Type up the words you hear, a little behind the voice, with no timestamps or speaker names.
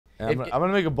I'm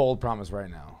gonna make a bold promise right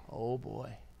now. Oh boy.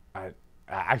 I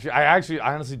honestly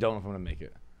don't know if I'm gonna make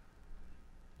it.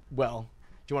 Well,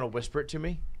 do you want to whisper it to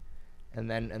me, and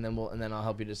then I'll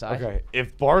help you decide. Okay.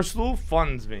 If Barstool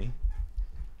funds me,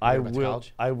 I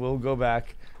will go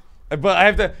back.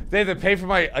 But they have to pay for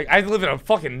my. I have to live in a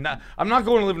fucking. I'm not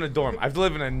going to live in a dorm. I have to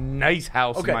live in a nice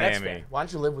house in Miami. That's fair. Why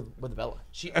don't you live with Abella?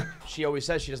 She always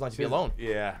says she doesn't like to be alone.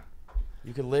 Yeah.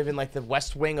 You could live in like the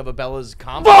west wing of Abella's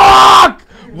compound. Fuck!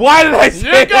 Why did I say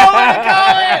You're going to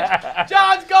college!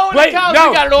 John's going to college. No,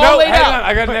 we got it all laid out.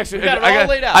 I got an extra. We got it all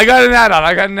laid out. I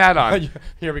got an add-on.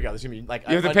 Here we go. This is gonna be like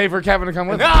You have to pay for Kevin to come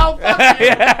with me. No, fuck you.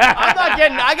 I'm not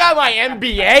getting. I got my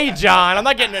MBA, John. I'm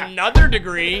not getting another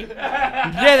degree.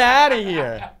 Get out of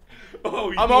here.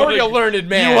 Oh, I'm already a learned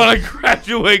man. You want to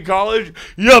graduate college?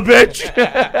 Yeah, bitch.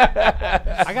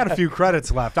 I got a few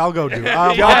credits left. I'll go do it.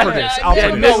 I'll produce.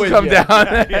 I'll Nick come down.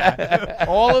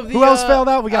 All of the. Who else failed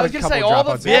out? We got I was a gonna couple say all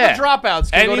the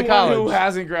dropouts can go to Anyone college. who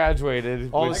hasn't graduated.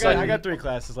 All of a sudden, I got 3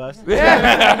 classes left.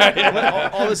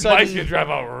 all of a sudden, Mike can drop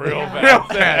out real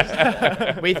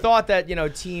fast. we thought that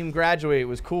team graduate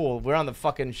was cool. We're on the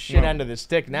fucking shit end of the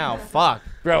stick now. Fuck,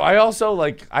 bro. I also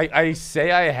I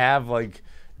say I have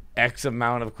X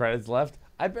amount of credits left.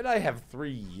 I bet I have 3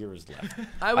 years left.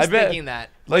 I was thinking that.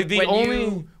 Like the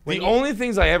only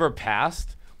things I ever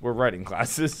passed were writing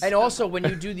classes. And also, when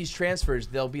you do these transfers,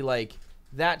 they'll be like,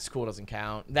 that school doesn't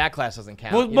count. That class doesn't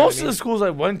count. Well, most of the schools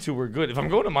I went to were good. If I'm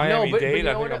going to Miami-Dade,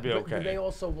 I think I'll be okay. But they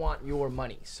also want your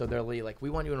money, so they're like, we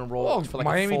want you to enroll for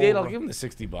Miami-Dade. I'll give them the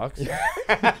 $60.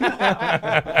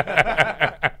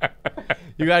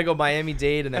 You gotta go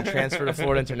Miami-Dade and then transfer to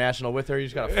Florida International with her. You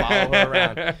just gotta follow her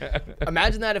around.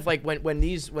 Imagine that if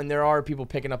when there are people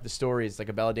picking up the stories, like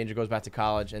Abella Danger goes back to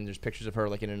college and there's pictures of her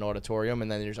in an auditorium,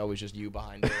 and then there's always just you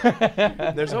behind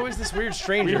her. There's always this weird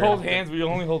stranger. We hold hands. We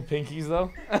only hold pinkies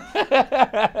though.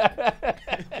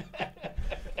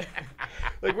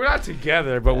 We're not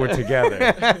together, but we're together.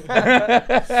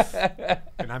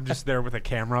 And I'm just there with a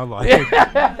camera,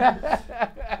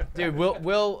 Dude,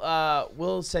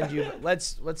 we'll send you.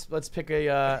 Let's pick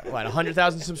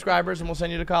 100,000 subscribers, and we'll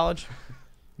send you to college.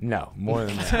 No, more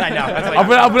than that. I know. That's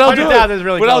but I'll do it. Is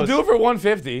really but close. I'll do it for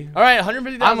 150. All right,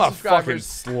 150,000 I'm a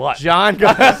subscribers. fucking slut.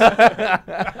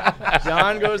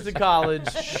 John goes to college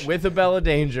with Abella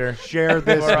Danger. Share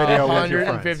this video with your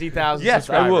friends. 150,000 yes,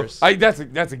 subscribers. I will.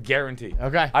 That's a guarantee.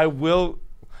 Okay. I will.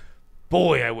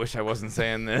 Boy, I wish I wasn't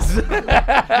saying this.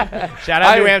 Shout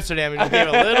out to Amsterdam. You gave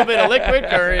a little bit of liquid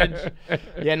courage.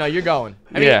 Yeah, no, you're going.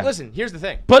 I mean, listen, here's the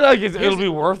thing. But it'll be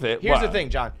worth it. Here's the thing,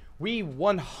 John. We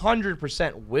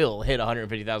 100% will hit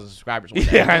 150,000 subscribers.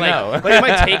 Yeah, I know. But it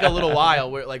might take a little while.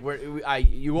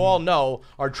 You all know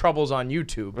our troubles on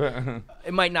YouTube.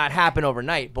 It might not happen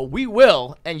overnight, but we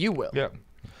will, and you will. Yeah.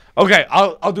 Okay,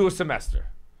 I'll do a semester.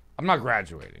 I'm not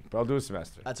graduating, but I'll do a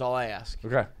semester. That's all I ask.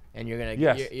 Okay. And you're gonna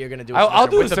you're gonna do. I'll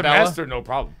do a with semester, no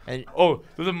problem. And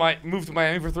Move to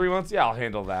Miami for 3 months? Yeah, I'll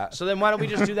handle that. So then why don't we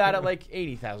just do that at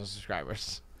 80,000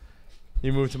 subscribers?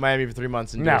 You move to Miami for 3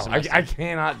 months and do a semester. I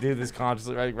cannot do this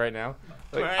consciously right now.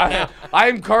 I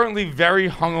am currently very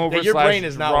hungover. Yeah, your brain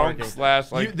is not drunk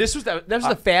working. This was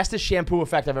the fastest shampoo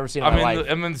effect I've ever seen in my life.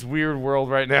 I'm in this weird world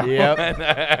right now.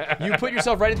 Yep. You put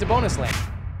yourself right into bonus land.